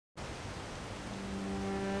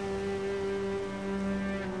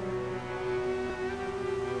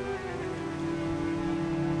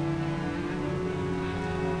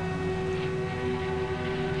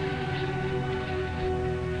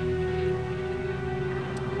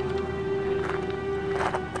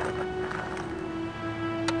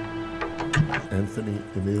Anthony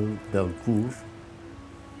Belcourt,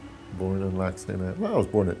 born in Lac St. Anne. Well, I was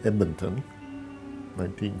born in Edmonton,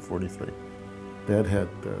 1943. Dad had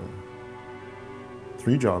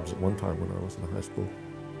 3 jobs at one time when I was in high school.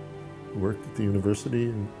 He worked at the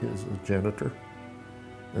university as a janitor,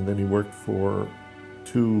 and then he worked for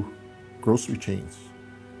 2 grocery chains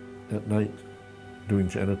at night doing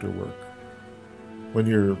janitor work. When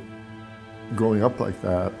you're growing up like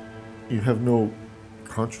that, you have no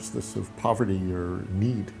consciousness of poverty or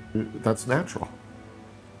need. That's natural.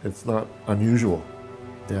 It's not unusual.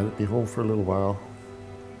 Dad would be home for a little while,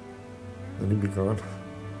 then he'd be gone.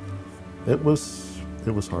 It was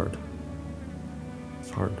hard. It's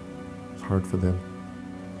hard. It's hard for them.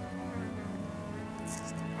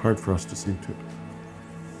 Hard for us to see too.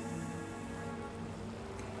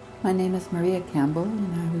 My name is Maria Campbell,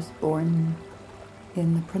 and I was born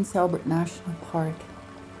in the Prince Albert National Park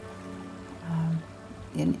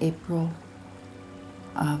in April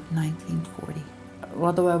of 1940.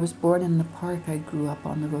 Although I was born in the park, I grew up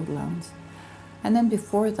on the Roadlands. And then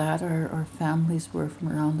before that, our families were from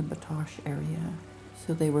around the Batoche area.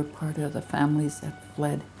 So they were part of the families that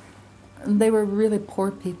fled. And they were really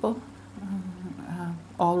poor people,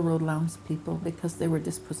 all Roadlands people, because they were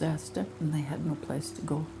dispossessed and they had no place to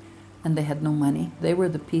go. And they had no money. They were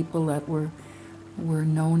the people that were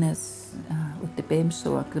known as, with the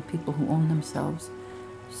Beimsoak, the people who own themselves.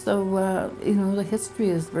 So, you know, the history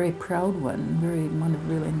is a very proud one of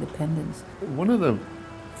real independence. One of the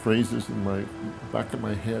phrases in my back of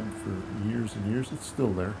my head for years and years, it's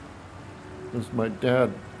still there, was my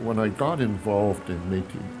dad, when I got involved in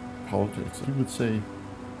Métis politics, he would say,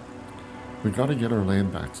 "We got to get our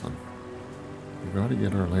land back, son. We got to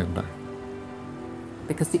get our land back."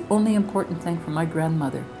 Because the only important thing for my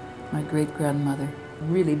grandmother, my great-grandmother,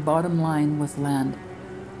 really bottom line was land.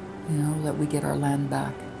 You know, that we get our land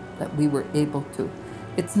back, that we were able to.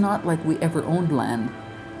 It's not like we ever owned land,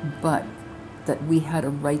 but that we had a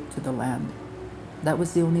right to the land. That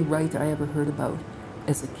was the only right I ever heard about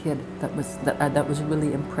as a kid. That was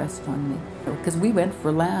really impressed on me. Because we went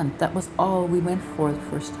for land. That was all we went for the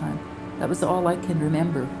first time. That was all I can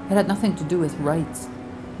remember. It had nothing to do with rights.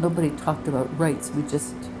 Nobody talked about rights. We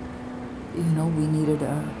just, you know, we needed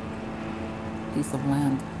a piece of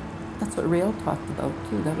land. That's what Rail talked about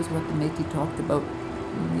too. That was what the Métis talked about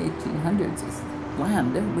in the 1800s, is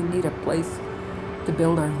land. We need a place to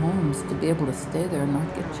build our homes, to be able to stay there and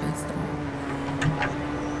not get chased out.